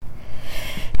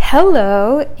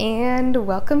Hello, and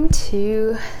welcome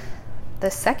to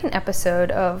the second episode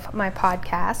of my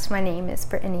podcast. My name is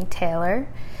Brittany Taylor,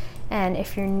 and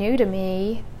if you're new to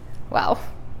me, well,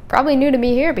 probably new to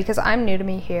me here because I'm new to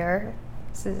me here.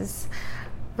 This is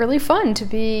really fun to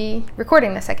be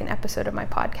recording the second episode of my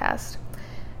podcast.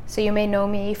 So you may know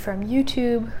me from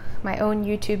YouTube, my own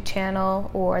YouTube channel,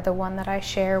 or the one that I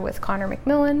share with Connor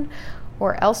McMillan,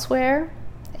 or elsewhere.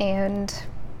 And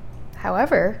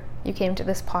however you came to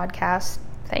this podcast,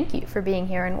 thank you for being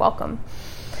here and welcome.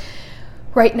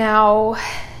 Right now,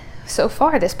 so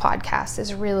far, this podcast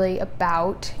is really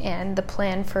about, and the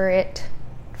plan for it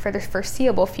for the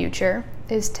foreseeable future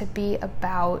is to be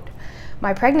about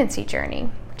my pregnancy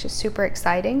journey, which is super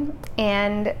exciting.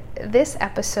 And this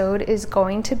episode is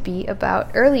going to be about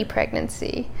early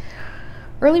pregnancy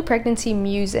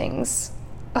musings.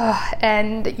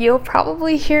 And you'll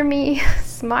probably hear me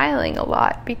smiling a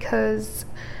lot because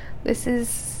this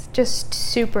is just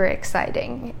super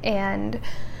exciting. And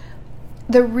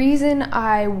the reason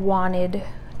I wanted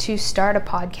to start a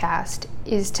podcast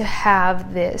is to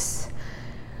have this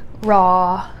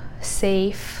raw,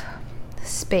 safe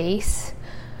space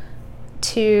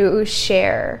to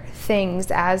share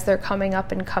things as they're coming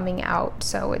up and coming out.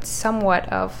 So it's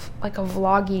somewhat of like a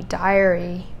vloggy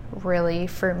diary, really,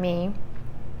 for me.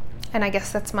 And I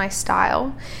guess that's my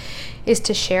style, is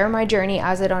to share my journey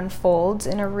as it unfolds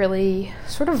in a really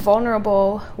sort of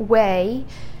vulnerable way,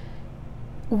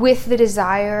 with the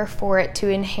desire for it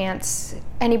to enhance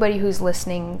anybody who's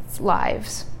listening's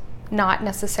lives, not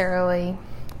necessarily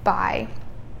by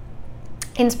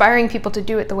inspiring people to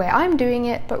do it the way I'm doing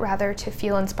it, but rather to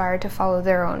feel inspired to follow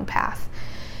their own path.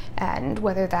 And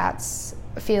whether that's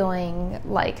feeling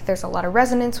like there's a lot of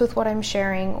resonance with what I'm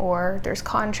sharing, or there's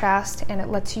contrast and it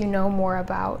lets you know more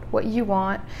about what you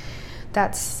want,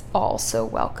 that's also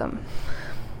welcome.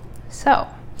 So,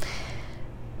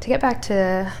 to get back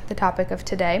to the topic of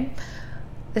today,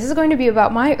 this is going to be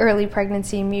about my early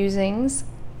pregnancy musings,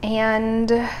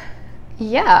 and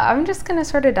yeah, I'm just going to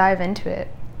sort of dive into it.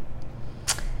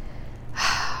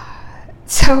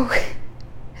 So,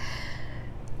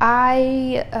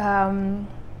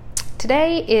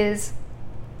 today is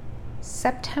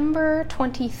September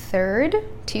 23rd,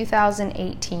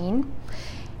 2018,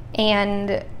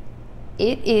 and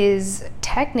it is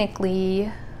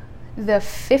technically the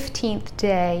 15th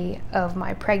day of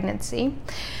my pregnancy.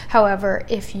 However,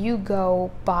 if you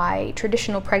go by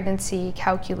traditional pregnancy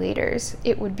calculators,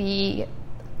 it would be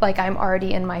like I'm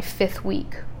already in my 5th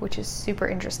week, which is super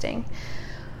interesting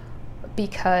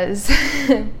because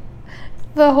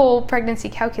the whole pregnancy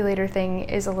calculator thing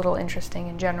is a little interesting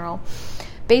in general.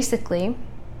 Basically,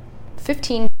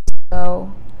 15 days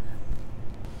ago,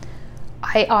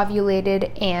 I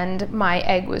ovulated and my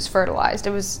egg was fertilized.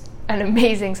 It was an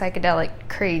amazing, psychedelic,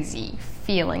 crazy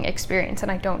feeling experience, and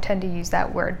I don't tend to use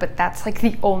that word, but that's like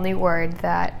the only word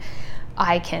that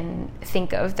I can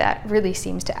think of that really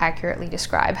seems to accurately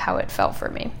describe how it felt for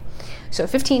me. So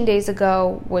 15 days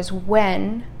ago was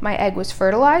when my egg was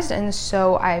fertilized, and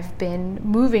so I've been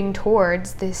moving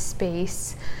towards this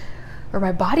space, or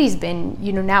my body's been,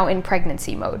 now in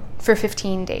pregnancy mode for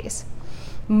 15 days.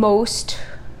 Most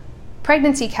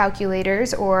pregnancy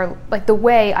calculators, or like the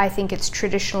way I think it's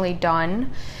traditionally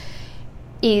done,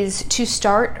 is to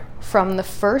start from the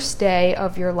first day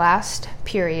of your last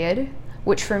period,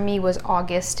 which for me was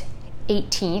August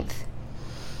 18th,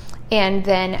 and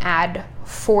then add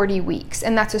 40 weeks.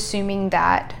 And that's assuming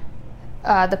that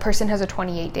the person has a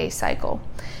 28-day cycle.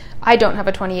 I don't have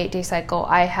a 28-day cycle.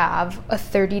 I have a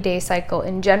 30-day cycle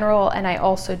in general, and I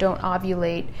also don't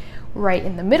ovulate right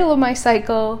in the middle of my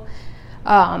cycle.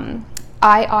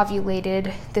 I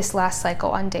ovulated this last cycle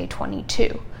on day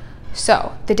 22.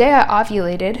 So the day I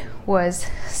ovulated was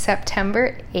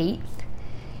September 8th,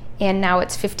 and now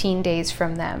it's 15 days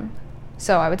from them.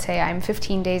 So I would say I'm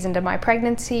 15 days into my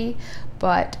pregnancy,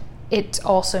 but it's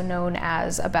also known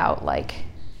as about like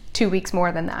 2 weeks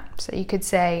more than that. So you could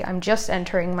say I'm just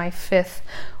entering my 5th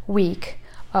week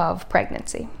of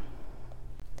pregnancy.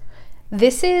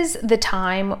 This is the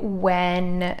time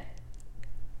when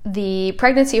the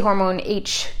pregnancy hormone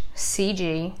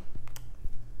HCG,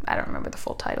 I don't remember the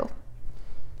full title.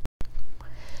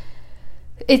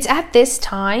 It's at this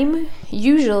time,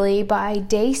 usually by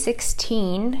day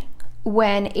 16,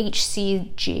 when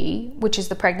HCG, which is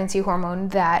the pregnancy hormone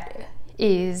that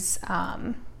is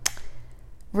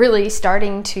really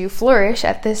starting to flourish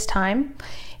at this time,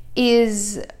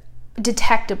 is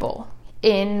detectable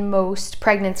in most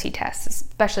pregnancy tests,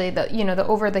 especially the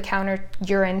over-the-counter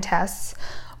urine tests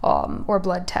or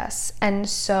blood tests. And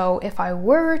so if I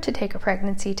were to take a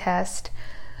pregnancy test,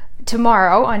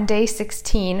 tomorrow on day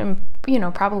 16,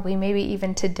 and probably maybe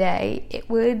even today, it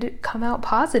would come out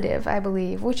positive, I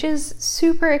believe, which is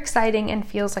super exciting and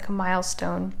feels like a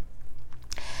milestone.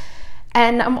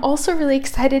 And I'm also really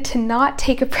excited to not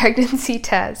take a pregnancy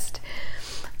test.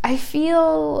 I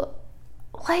feel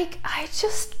like I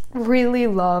just really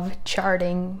love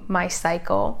charting my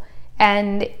cycle.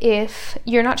 And if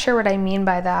you're not sure what I mean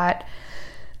by that,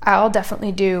 I'll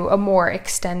definitely do a more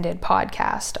extended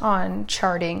podcast on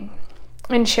charting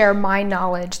and share my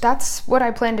knowledge. That's what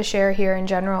I plan to share here in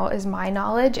general, is my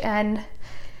knowledge. And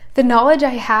the knowledge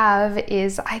I have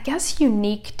is, I guess,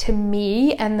 unique to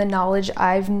me and the knowledge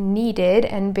I've needed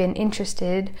and been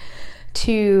interested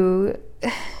to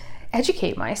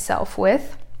educate myself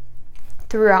with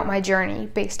throughout my journey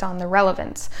based on the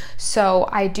relevance. So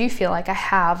I do feel like I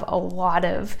have a lot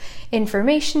of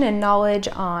information and knowledge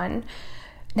on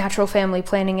natural family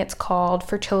planning, it's called,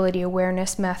 fertility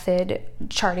awareness method,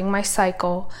 charting my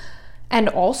cycle. And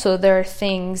also there are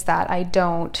things that I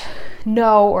don't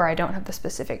know or I don't have the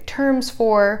specific terms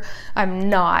for. I'm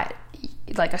not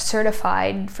like a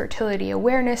certified fertility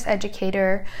awareness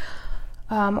educator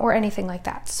or anything like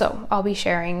that. So I'll be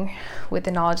sharing with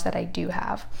the knowledge that I do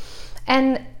have.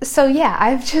 And so yeah,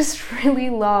 I've just really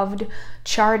loved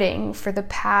charting for the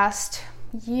past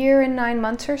year and 9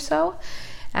 months or so.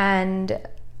 And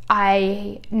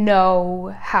I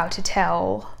know how to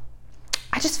tell.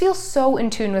 I just feel so in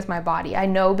tune with my body. I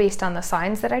know based on the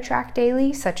signs that I track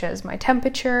daily, such as my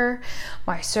temperature,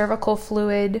 my cervical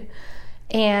fluid,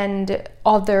 and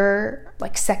other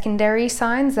like secondary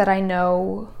signs that I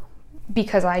know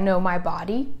because I know my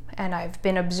body and I've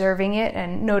been observing it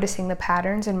and noticing the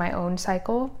patterns in my own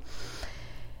cycle.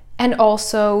 And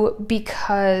also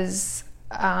because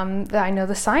I know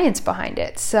the science behind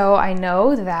it. So I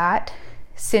know that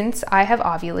since I have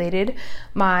ovulated,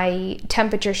 my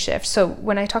temperature shifts. So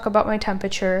when I talk about my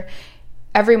temperature,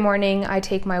 every morning I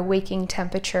take my waking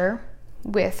temperature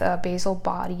with a basal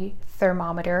body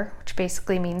thermometer, which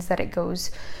basically means that it goes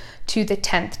to the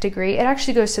 10th degree. It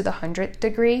actually goes to the 100th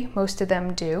degree. Most of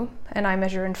them do. And I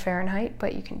measure in Fahrenheit,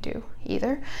 but you can do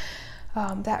either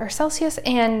that or Celsius.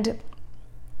 And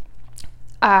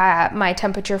my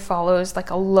temperature follows like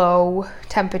a low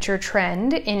temperature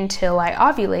trend until I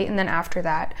ovulate, and then after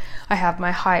that I have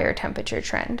my higher temperature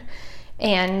trend.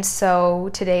 And so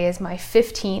today is my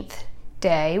 15th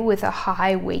day with a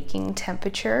high waking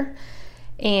temperature.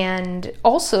 And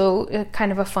also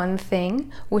kind of a fun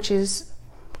thing, which is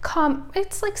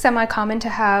it's like semi-common to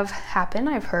have happen,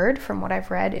 I've heard from what I've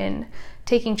read in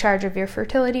Taking Charge of Your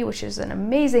Fertility, which is an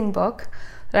amazing book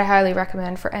that I highly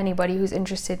recommend for anybody who's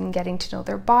interested in getting to know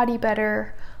their body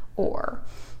better, or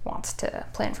wants to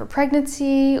plan for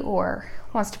pregnancy, or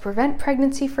wants to prevent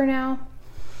pregnancy for now.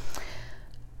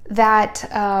 That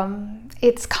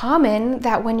it's common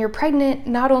that when you're pregnant,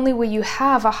 not only will you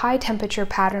have a high temperature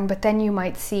pattern, but then you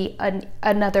might see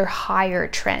another higher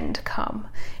trend come.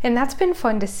 And that's been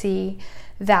fun to see,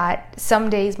 that some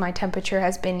days my temperature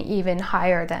has been even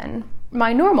higher than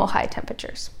my normal high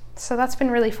temperatures. So that's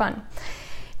been really fun.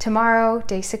 Tomorrow,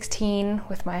 day 16,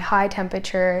 with my high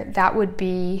temperature, that would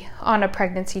be on a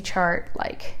pregnancy chart,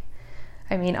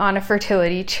 on a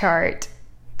fertility chart,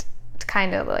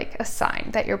 kind of like a sign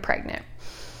that you're pregnant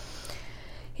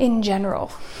in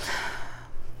general.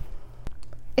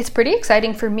 It's pretty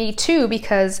exciting for me too,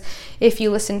 because if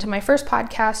you listen to my first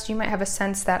podcast, you might have a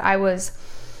sense that I was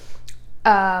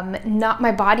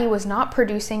my body was not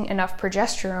producing enough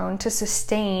progesterone to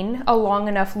sustain a long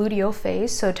enough luteal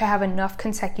phase, so to have enough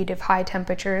consecutive high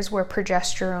temperatures where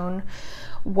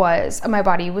my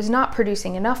body was not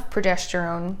producing enough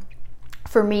progesterone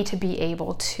for me to be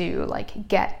able to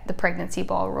get the pregnancy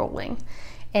ball rolling.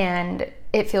 And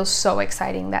it feels so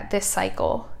exciting that this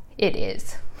cycle,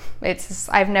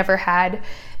 I've never had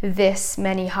this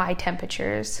many high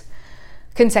temperatures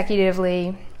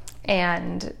consecutively,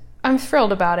 and I'm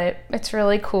thrilled about it. It's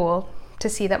really cool to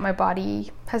see that my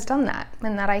body has done that,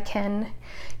 and that I can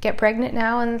get pregnant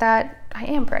now, and that I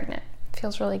am pregnant. It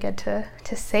feels really good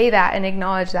to say that and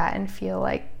acknowledge that and feel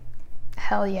like,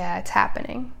 hell yeah, it's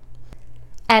happening.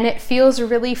 And it feels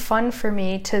really fun for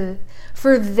me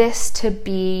for this to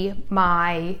be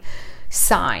my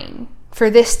sign,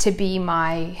 for this to be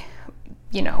my,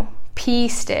 pee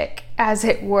stick, as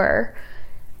it were.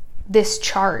 This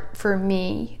chart for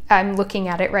me, I'm looking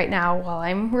at it right now while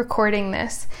I'm recording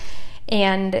this,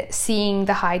 and seeing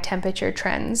the high temperature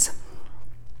trends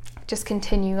just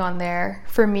continue on there,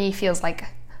 for me feels like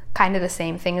kind of the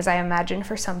same thing as I imagine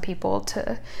for some people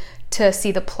to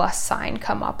see the plus sign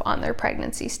come up on their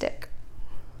pregnancy stick.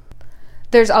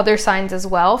 There's other signs as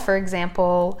well. For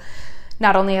example,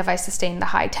 not only have I sustained the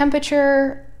high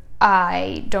temperature,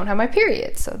 I don't have my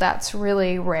period. So that's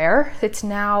really rare. It's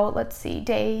now, let's see,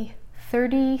 day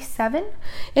 37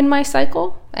 in my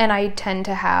cycle, and I tend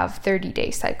to have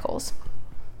 30-day cycles.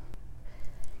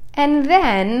 And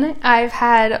then I've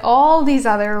had all these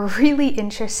other really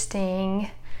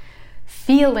interesting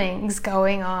feelings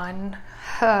going on,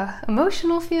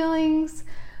 emotional feelings,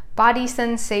 body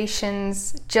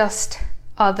sensations, just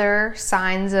other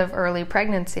signs of early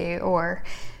pregnancy, or,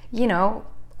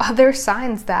 other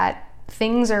signs that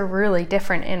things are really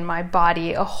different in my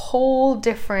body, a whole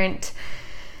different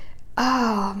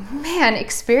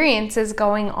experiences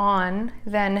going on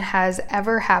than has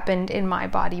ever happened in my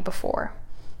body before.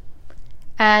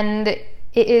 And it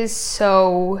is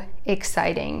so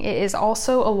exciting. It is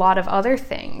also a lot of other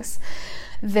things.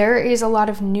 There is a lot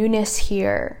of newness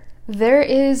here. There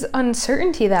is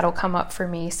uncertainty that'll come up for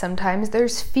me. Sometimes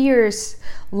there's fears,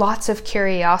 lots of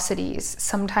curiosities.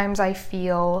 Sometimes I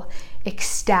feel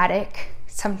ecstatic.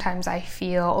 Sometimes I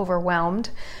feel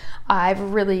overwhelmed. I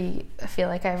feel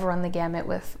like I've run the gamut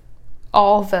with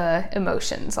all the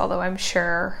emotions, although I'm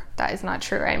sure that is not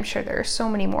true. I'm sure there are so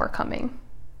many more coming.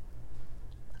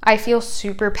 I feel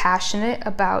super passionate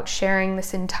about sharing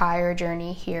this entire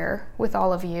journey here with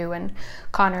all of you, and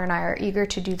Connor and I are eager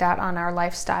to do that on our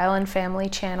lifestyle and family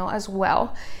channel as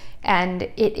well. And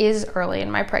it is early in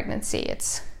my pregnancy.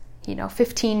 It's,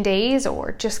 15 days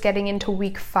or just getting into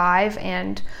week 5,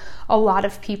 and a lot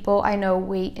of people I know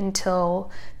wait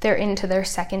until they're into their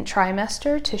second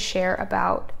trimester to share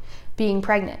about being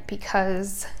pregnant,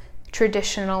 because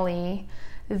traditionally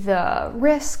the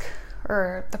risk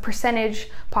or the percentage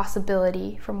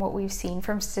possibility, from what we've seen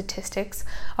from statistics,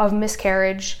 of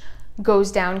miscarriage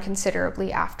goes down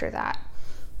considerably after that.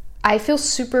 I feel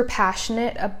super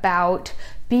passionate about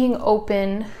being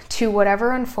open to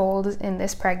whatever unfolds in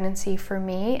this pregnancy for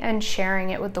me and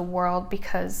sharing it with the world,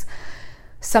 because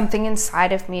something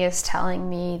inside of me is telling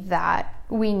me that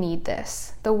we need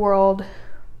this. The world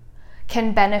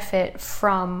can benefit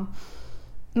from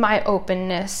my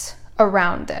openness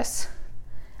around this.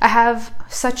 I have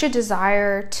such a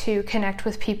desire to connect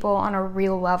with people on a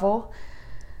real level,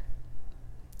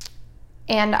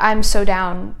 and I'm so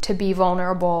down to be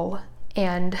vulnerable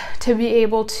and to be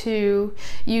able to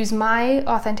use my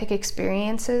authentic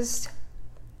experiences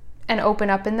and open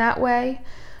up in that way,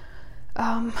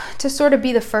 to sort of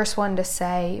be the first one to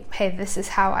say, hey, this is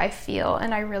how I feel,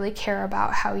 and I really care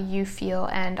about how you feel,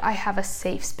 and I have a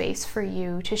safe space for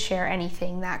you to share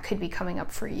anything that could be coming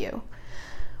up for you.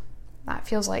 That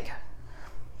feels like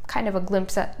kind of a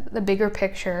glimpse at the bigger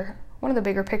picture, one of the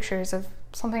bigger pictures of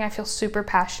something I feel super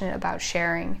passionate about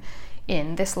sharing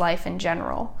in this life in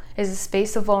general, is a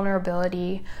space of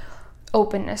vulnerability,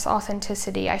 openness,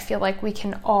 authenticity. I feel like we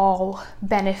can all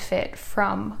benefit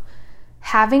from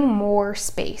having more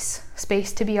space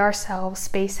to be ourselves,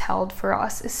 space held for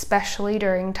us, especially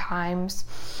during times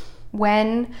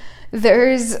when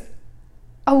there's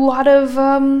a lot of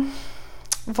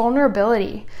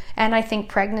vulnerability. And I think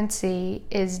pregnancy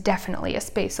is definitely a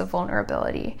space of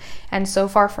vulnerability. And so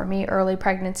far for me, early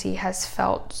pregnancy has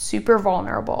felt super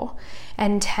vulnerable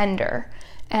and tender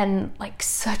and like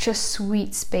such a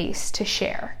sweet space to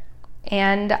share.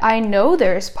 And I know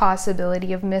there's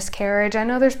possibility of miscarriage. I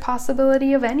know there's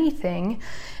possibility of anything.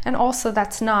 And also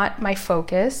that's not my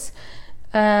focus.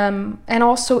 And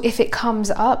also if it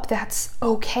comes up, that's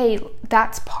okay.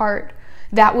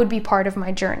 That would be part of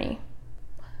my journey.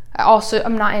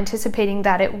 I'm not anticipating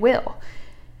that it will.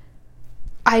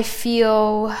 I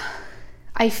feel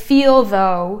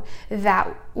though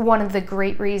that one of the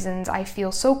great reasons I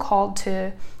feel so called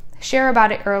to share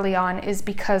about it early on is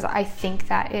because I think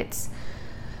that it's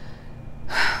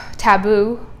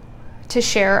taboo to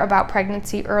share about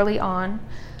pregnancy early on.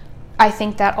 I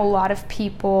think that a lot of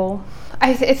people,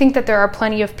 I think that there are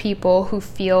plenty of people who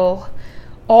feel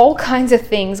all kinds of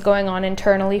things going on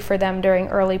internally for them during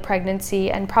early pregnancy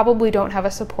and probably don't have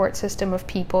a support system of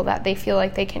people that they feel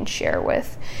like they can share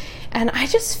with. And I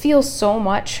just feel so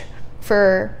much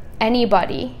for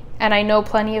anybody, and I know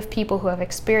plenty of people who have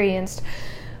experienced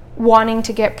wanting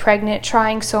to get pregnant,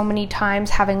 trying so many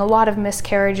times, having a lot of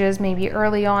miscarriages, maybe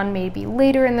early on, maybe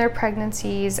later in their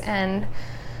pregnancies, and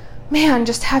man,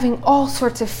 just having all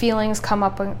sorts of feelings come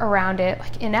up around it,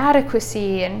 like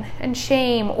inadequacy and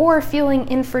shame, or feeling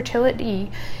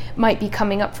infertility might be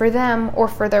coming up for them or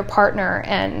for their partner.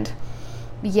 And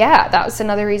yeah, that was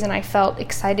another reason I felt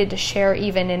excited to share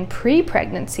even in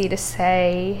pre-pregnancy, to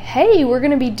say, hey, we're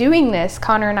going to be doing this.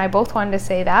 Connor and I both wanted to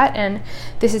say that, and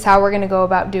this is how we're going to go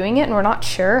about doing it, and we're not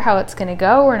sure how it's going to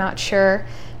go. We're not sure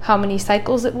how many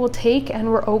cycles it will take, and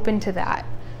we're open to that.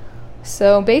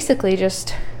 So basically,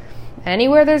 just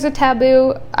anywhere there's a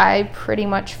taboo, I pretty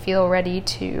much feel ready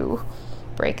to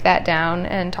break that down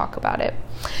and talk about it.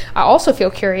 I also feel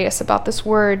curious about this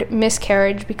word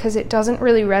miscarriage because it doesn't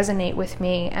really resonate with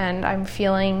me, and I'm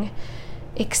feeling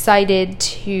excited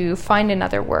to find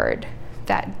another word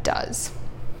that does.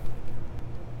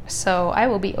 So I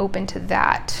will be open to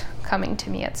that coming to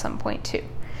me at some point too.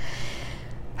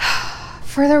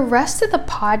 For the rest of the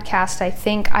podcast, I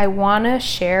think I want to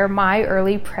share my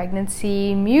early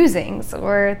pregnancy musings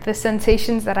or the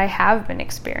sensations that I have been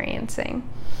experiencing,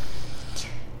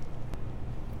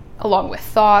 along with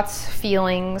thoughts,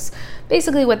 feelings,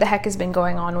 basically what the heck has been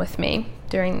going on with me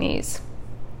during these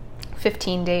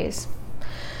 15 days.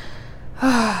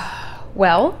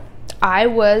 Well, I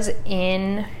was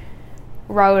in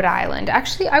Rhode Island.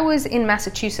 Actually, I was in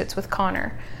Massachusetts with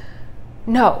Connor.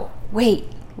 No, wait.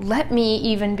 Let me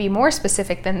even be more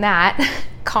specific than that.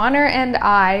 Connor and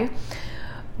I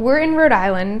were in Rhode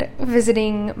Island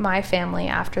visiting my family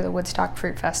after the Woodstock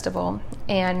Fruit Festival,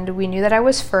 and we knew that I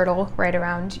was fertile right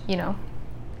around,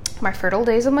 my fertile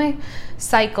days of my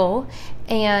cycle,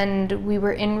 and we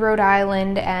were in Rhode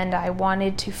Island, and I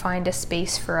wanted to find a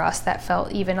space for us that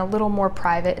felt even a little more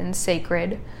private and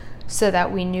sacred so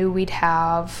that we knew we'd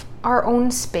have our own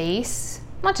space,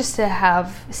 not just to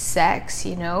have sex,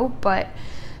 but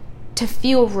to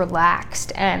feel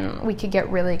relaxed, and we could get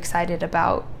really excited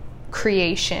about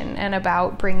creation and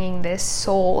about bringing this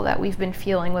soul that we've been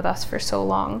feeling with us for so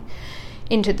long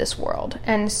into this world.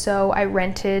 And so I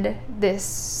rented this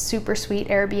super sweet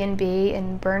Airbnb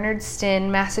in Bernardston,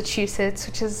 Massachusetts,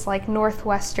 which is like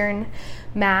northwestern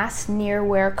Mass, near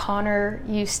where Connor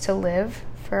used to live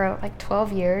for like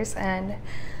 12 years. And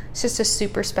it's just a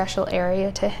super special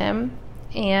area to him.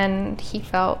 And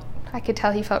I could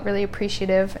tell he felt really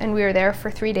appreciative, and we were there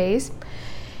for 3 days,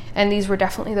 and these were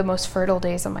definitely the most fertile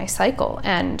days of my cycle.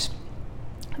 And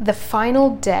the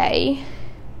final day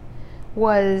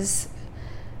was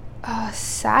a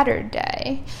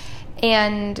Saturday,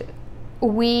 and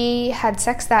we had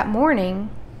sex that morning,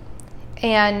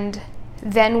 and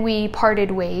then we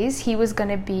parted ways. He was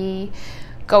going to be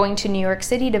going to New York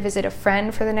City to visit a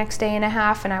friend for the next day and a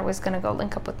half, and I was going to go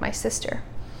link up with my sister.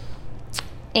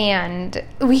 And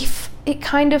it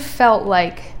kind of felt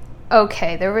like,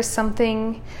 okay, there was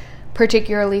something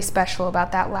particularly special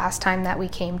about that last time that we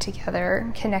came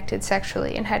together, connected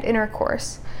sexually, and had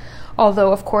intercourse.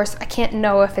 Although, of course, I can't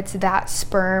know if it's that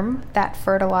sperm that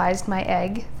fertilized my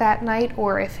egg that night,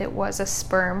 or if it was a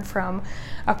sperm from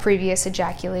a previous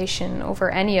ejaculation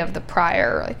over any of the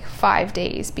prior 5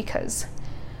 days, because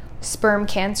sperm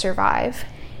can survive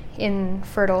in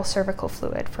fertile cervical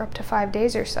fluid for up to 5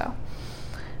 days or so.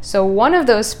 So one of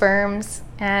those sperms,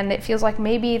 and it feels like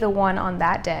maybe the one on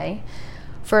that day,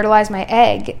 fertilized my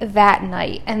egg that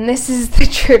night. And this is the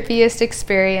trippiest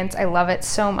experience. I love it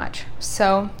so much.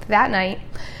 So that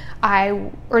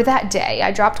day,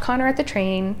 I dropped Connor at the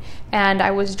train, and I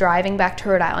was driving back to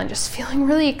Rhode Island just feeling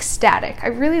really ecstatic. I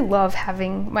really love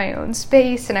having my own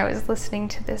space, and I was listening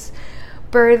to this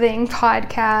birthing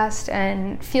podcast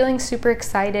and feeling super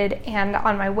excited. And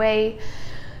on my way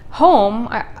home,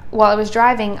 while I was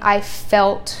driving, I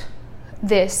felt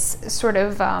this sort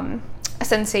of a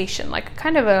sensation, like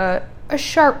kind of a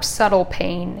sharp, subtle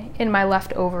pain in my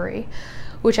left ovary,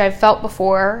 which I've felt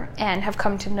before and have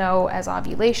come to know as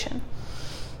ovulation.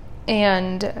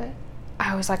 And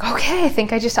I was like, okay, I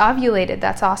think I just ovulated.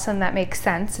 That's awesome. That makes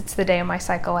sense. It's the day of my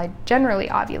cycle. I generally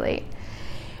ovulate.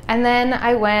 And then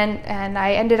I went and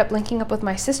I ended up linking up with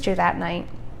my sister that night.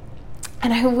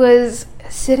 And I was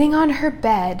sitting on her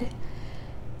bed,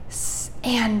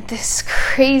 and this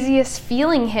craziest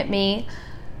feeling hit me.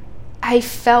 I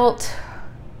felt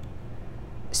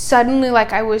suddenly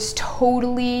like I was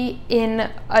totally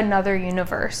in another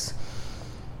universe.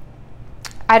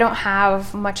 I don't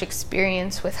have much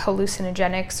experience with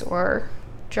hallucinogenics or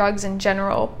drugs in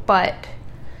general, but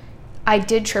I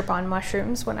did trip on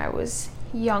mushrooms when I was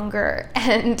younger,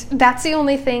 and that's the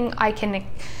only thing I can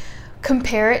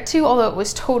compare it to, although it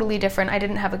was totally different. I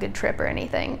didn't have a good trip or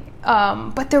anything.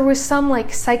 But there was some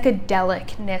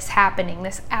psychedelicness happening,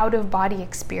 this out-of-body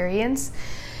experience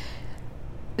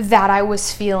that I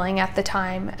was feeling at the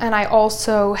time. And I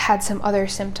also had some other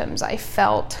symptoms. I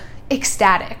felt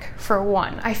ecstatic, for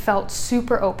one. I felt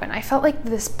super open. I felt like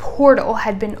this portal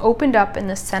had been opened up in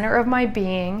the center of my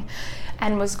being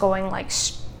and was going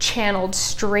channeled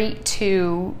straight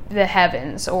to the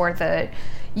heavens or the,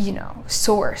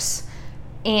 source.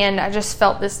 And I just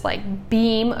felt this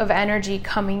beam of energy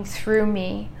coming through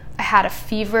me. I had a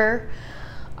fever.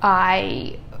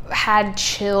 I had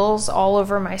chills all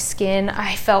over my skin.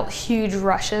 I felt huge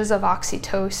rushes of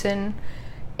oxytocin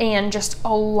and just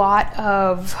a lot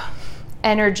of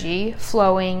energy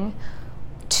flowing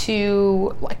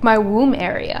to like my womb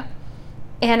area.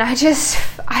 And I just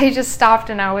stopped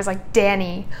and I was like,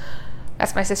 Danny,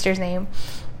 that's my sister's name,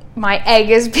 my egg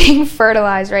is being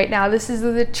fertilized right now. This is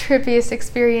the trippiest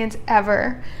experience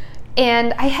ever.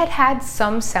 And I had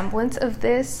some semblance of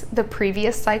this the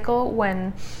previous cycle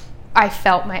when I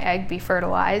felt my egg be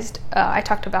fertilized. I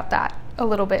talked about that a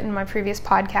little bit in my previous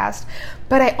podcast,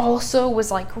 but I also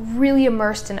was like really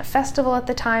immersed in a festival at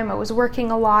the time. I was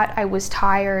working a lot, I was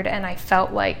tired, and I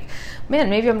felt like, man,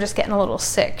 maybe I'm just getting a little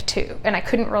sick too, and I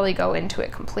couldn't really go into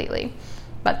it completely.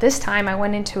 But this time I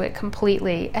went into it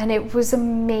completely, and it was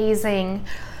amazing.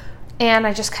 And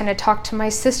I just kind of talked to my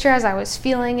sister as I was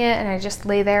feeling it, and I just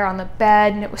lay there on the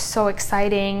bed, and it was so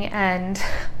exciting, and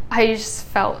I just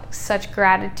felt such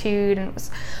gratitude and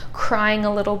was crying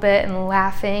a little bit and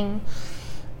laughing,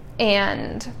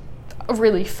 and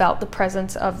really felt the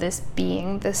presence of this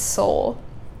being, this soul.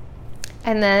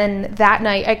 And then that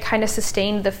night I kind of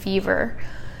sustained the fever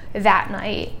that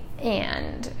night,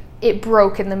 and it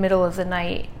broke in the middle of the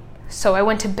night. So I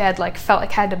went to bed felt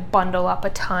like I had to bundle up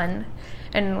a ton,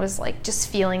 and was like just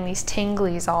feeling these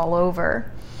tinglies all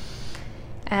over.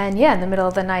 And yeah, in the middle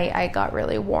of the night I got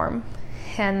really warm.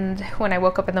 And when I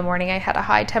woke up in the morning, I had a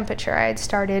high temperature. I had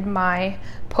started my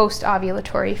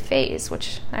post-ovulatory phase,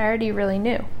 which I already really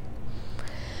knew.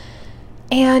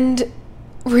 And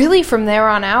really from there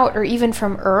on out, or even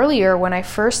from earlier when I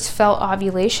first felt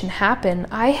ovulation happen,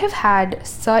 I have had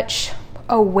such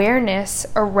awareness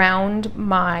around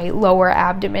my lower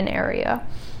abdomen area,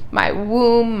 my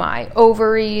womb, my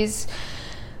ovaries,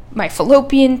 my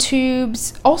fallopian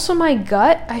tubes, also my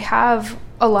gut. I have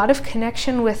a lot of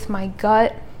connection with my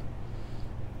gut.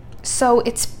 So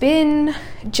it's been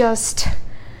just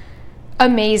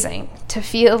amazing to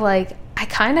feel like I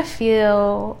kind of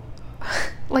feel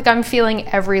like I'm feeling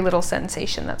every little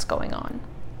sensation that's going on.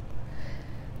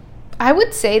 I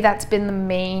would say that's been the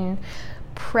main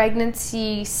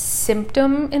pregnancy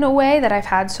symptom in a way that I've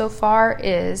had so far,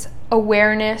 is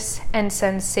awareness and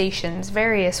sensations,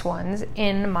 various ones,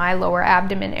 in my lower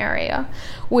abdomen area,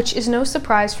 which is no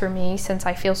surprise for me since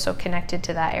I feel so connected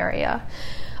to that area.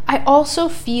 I also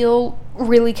feel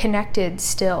really connected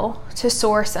still to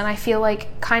Source, and I feel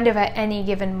like kind of at any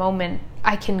given moment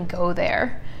I can go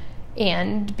there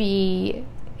and be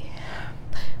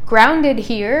grounded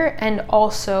here and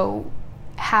also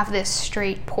have this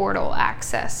straight portal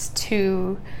access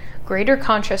to greater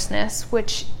consciousness,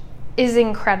 which is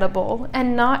incredible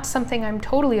and not something I'm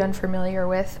totally unfamiliar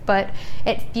with, but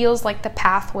it feels like the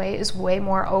pathway is way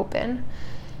more open.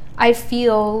 I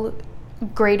feel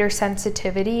greater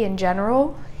sensitivity in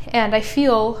general, and I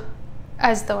feel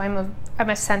as though I'm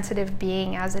a sensitive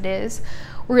being as it is,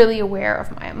 really aware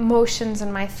of my emotions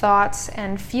and my thoughts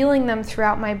and feeling them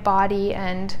throughout my body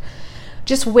and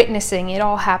just witnessing it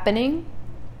all happening.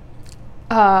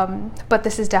 But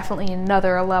this is definitely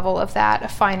another level of that, a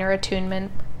finer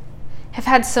attunement. Have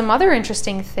had some other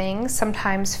interesting things,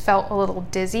 sometimes felt a little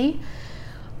dizzy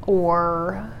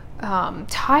or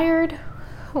tired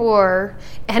or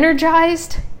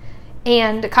energized,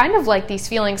 and kind of like these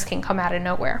feelings can come out of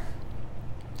nowhere.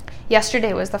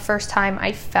 Yesterday was the first time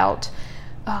I felt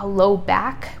low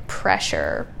back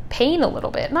pressure, pain a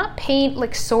little bit, not pain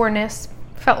like soreness,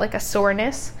 felt like a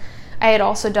soreness. I had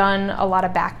also done a lot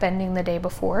of back bending the day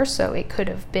before, so it could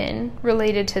have been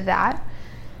related to that.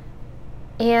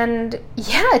 And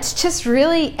yeah, it's just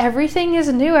really, everything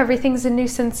is new. Everything's a new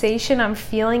sensation. I'm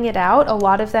feeling it out. A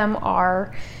lot of them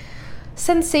are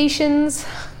sensations.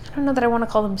 I don't know that I want to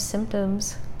call them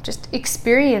symptoms, just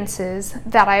experiences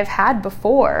that I've had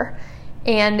before.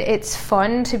 And it's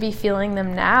fun to be feeling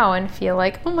them now and feel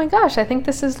like, oh my gosh, I think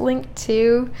this is linked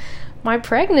to my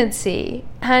pregnancy.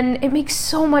 And it makes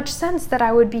so much sense that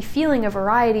I would be feeling a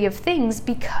variety of things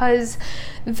because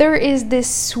there is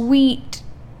this sweet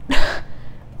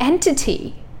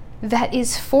entity that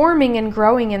is forming and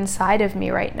growing inside of me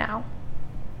right now.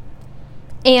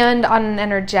 And on an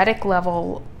energetic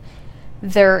level,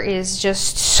 there is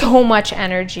just so much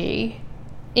energy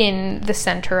in the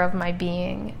center of my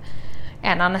being.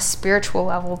 And on a spiritual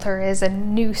level, there is a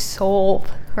new soul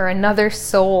or another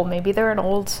soul. Maybe they're an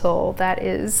old soul that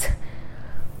is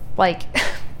like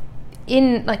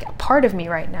in like a part of me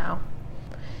right now.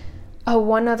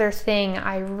 One other thing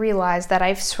I realized that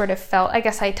I've sort of felt, I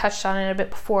guess I touched on it a bit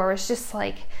before, was just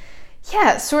like,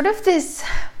 yeah, sort of this,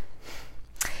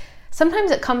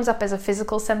 sometimes it comes up as a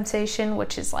physical sensation,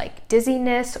 which is like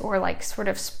dizziness or like sort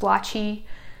of splotchy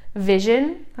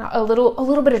vision, a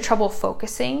little bit of trouble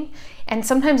focusing, and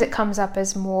sometimes it comes up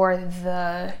as more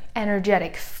the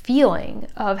energetic feeling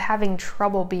of having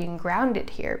trouble being grounded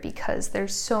here because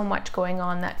there's so much going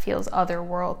on that feels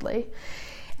otherworldly.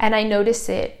 And I notice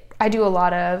it, I do a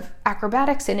lot of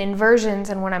acrobatics and inversions,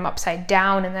 and when I'm upside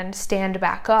down and then stand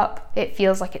back up, it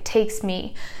feels like it takes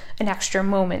me an extra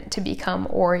moment to become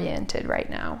oriented right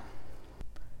now.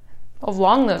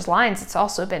 Along those lines, it's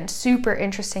also been super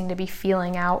interesting to be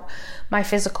feeling out my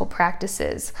physical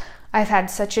practices. I've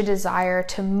had such a desire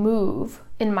to move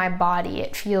in my body.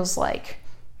 It feels like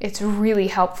it's really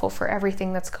helpful for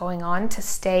everything that's going on to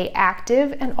stay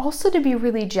active and also to be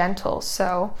really gentle.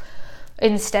 So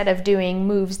instead of doing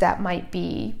moves that might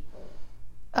be,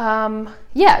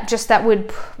 just that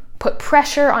would put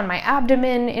pressure on my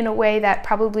abdomen in a way that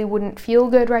probably wouldn't feel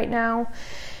good right now,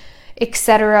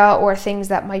 etc., or things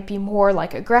that might be more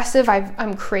like aggressive.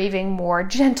 I'm craving more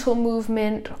gentle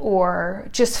movement or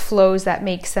just flows that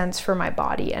make sense for my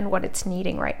body and what it's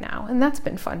needing right now. And that's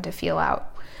been fun to feel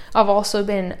out. I've also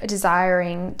been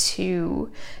desiring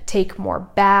to take more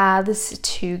baths,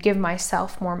 to give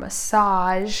myself more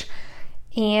massage,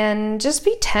 and just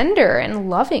be tender and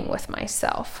loving with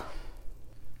myself.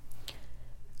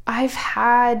 I've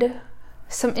had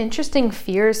some interesting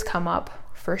fears come up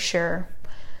for sure.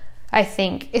 I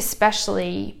think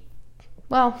especially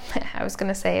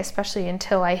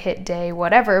until I hit day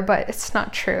whatever, but it's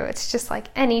not true. It's just like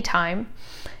anytime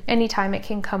it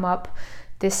can come up,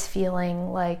 this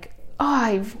feeling like,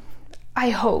 I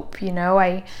hope,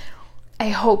 I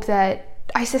hope that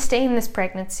I sustain this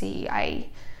pregnancy.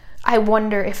 I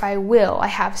wonder if I will. I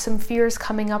have some fears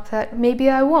coming up that maybe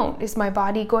I won't. Is my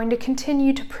body going to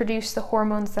continue to produce the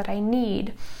hormones that I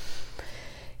need,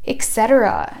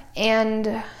 etc.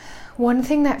 And one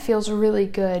thing that feels really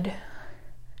good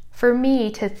for me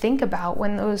to think about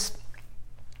when those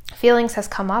feelings has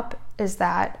come up is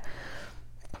that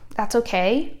that's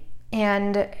okay,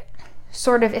 and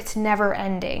sort of it's never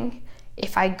ending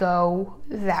if I go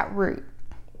that route.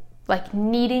 Like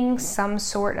needing some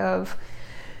sort of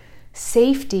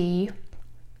safety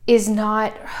it's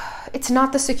not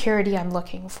the security I'm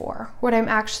looking for. What I'm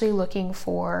actually looking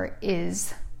for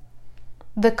is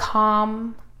the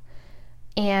calm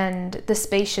and the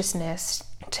spaciousness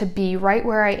to be right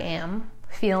where I am,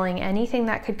 feeling anything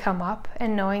that could come up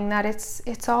and knowing that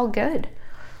it's all good.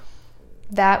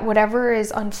 That whatever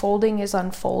is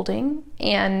unfolding,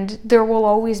 and there will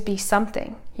always be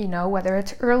something, whether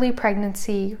it's early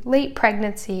pregnancy, late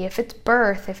pregnancy, if it's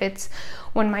birth, if it's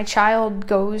when my child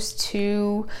goes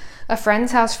to a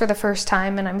friend's house for the first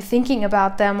time and I'm thinking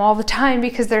about them all the time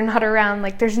because they're not around.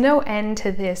 Like, there's no end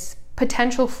to this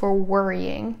potential for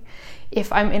worrying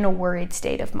if I'm in a worried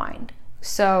state of mind.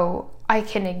 So I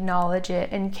can acknowledge it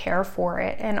and care for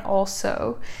it, and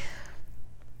also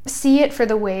see it for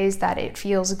the ways that it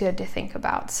feels good to think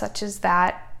about, such as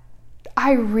that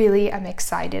I really am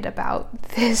excited about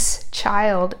this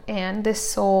child and this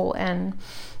soul, and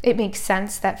it makes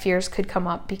sense that fears could come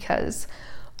up because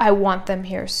I want them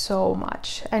here so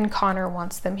much, and Connor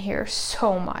wants them here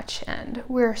so much, and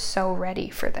we're so ready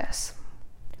for this.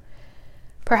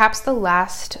 Perhaps the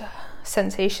last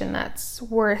sensation that's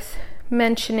worth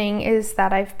mentioning is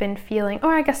that I've been feeling,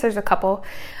 I guess there's a couple.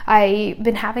 I've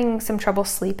been having some trouble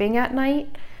sleeping at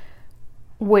night,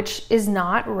 which is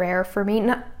not rare for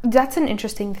me. That's an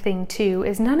interesting thing too,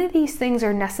 is none of these things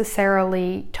are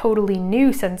necessarily totally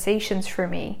new sensations for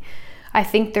me. I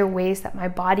think they're ways that my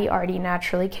body already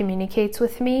naturally communicates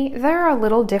with me. They're a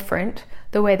little different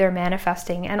the way they're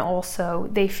manifesting, and also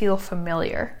they feel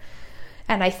familiar.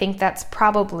 And I think that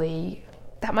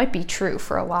might be true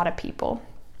for a lot of people,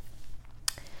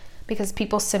 because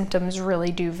people's symptoms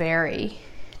really do vary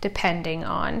depending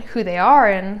on who they are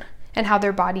and how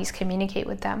their bodies communicate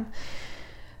with them.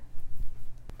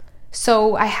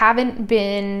 So I haven't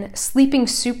been sleeping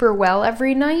super well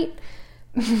every night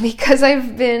because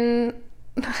I've been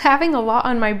having a lot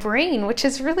on my brain, which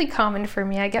is really common for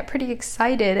me. I get pretty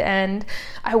excited and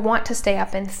I want to stay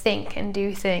up and think and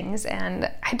do things,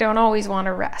 and I don't always want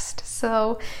to rest.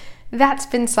 So that's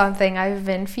been something I've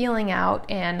been feeling out,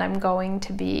 and I'm going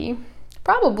to be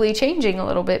probably changing a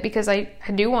little bit because I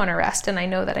do want to rest, and I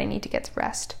know that I need to get to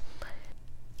rest.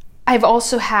 I've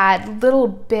also had little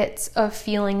bits of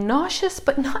feeling nauseous,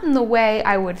 but not in the way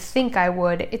I would think I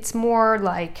would. It's more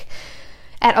like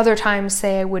at other times,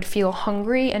 say I would feel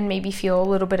hungry and maybe feel a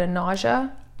little bit of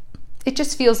nausea. It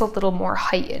just feels a little more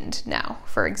heightened now,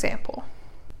 for example.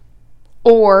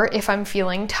 Or if I'm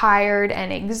feeling tired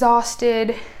and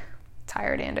exhausted,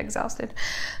 tired and exhausted.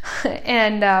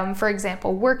 And for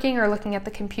example, working or looking at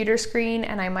the computer screen,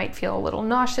 and I might feel a little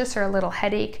nauseous or a little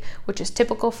headache, which is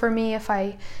typical for me if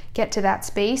I get to that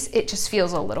space. It just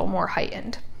feels a little more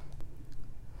heightened.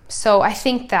 So I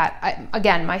think that,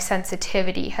 again, my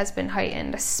sensitivity has been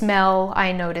heightened. Smell,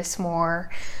 I notice more.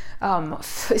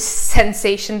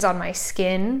 Sensations on my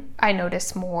skin, I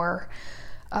notice more.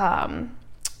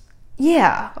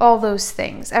 All those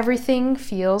things. Everything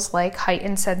feels like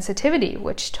heightened sensitivity,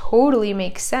 which totally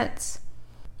makes sense.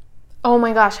 Oh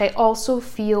my gosh, I also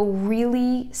feel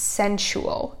really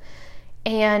sensual.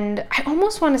 And I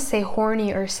almost want to say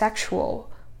horny or sexual,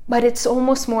 but it's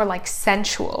almost more like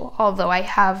sensual, although I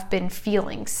have been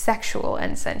feeling sexual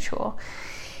and sensual.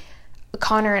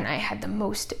 Connor and I had the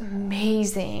most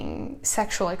amazing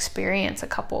sexual experience a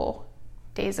couple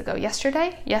days ago.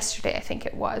 Yesterday I think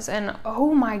it was, and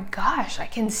oh my gosh, I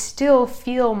can still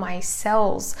feel my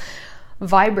cells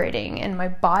vibrating and my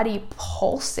body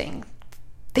pulsing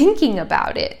thinking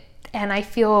about it, and I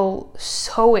feel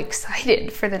so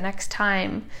excited for the next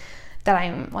time that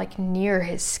I'm like near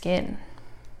his skin.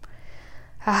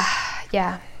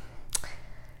 I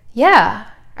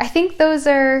think those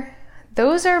are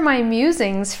my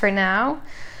musings for now.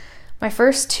 My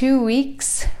first 2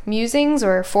 weeks musings,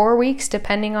 or 4 weeks,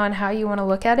 depending on how you want to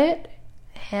look at it.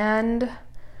 And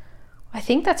I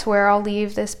think that's where I'll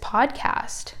leave this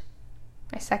podcast,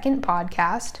 my second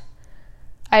podcast.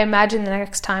 I imagine the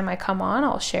next time I come on,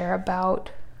 I'll share about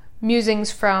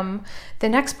musings from the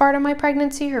next part of my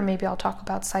pregnancy, or maybe I'll talk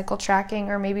about cycle tracking,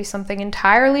 or maybe something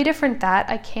entirely different that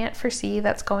I can't foresee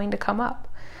that's going to come up.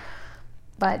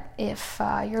 But if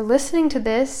you're listening to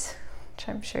this, which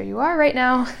I'm sure you are right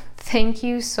now, thank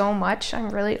you so much. I'm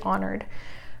really honored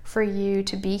for you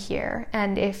to be here.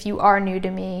 And if you are new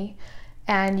to me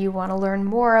and you want to learn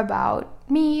more about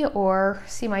me, or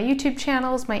see my YouTube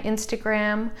channels, my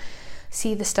Instagram,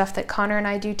 see the stuff that Connor and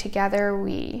I do together,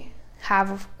 we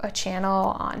have a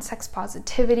channel on sex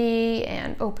positivity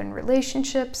and open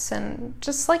relationships and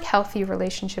just like healthy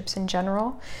relationships in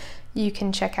general. You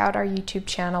can check out our YouTube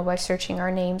channel by searching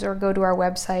our names, or go to our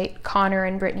website,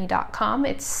 ConnorandBrittany.com.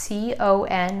 It's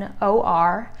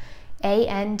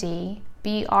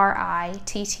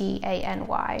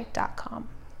CONORANDBRITTANY.com.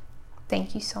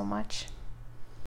 Thank you so much.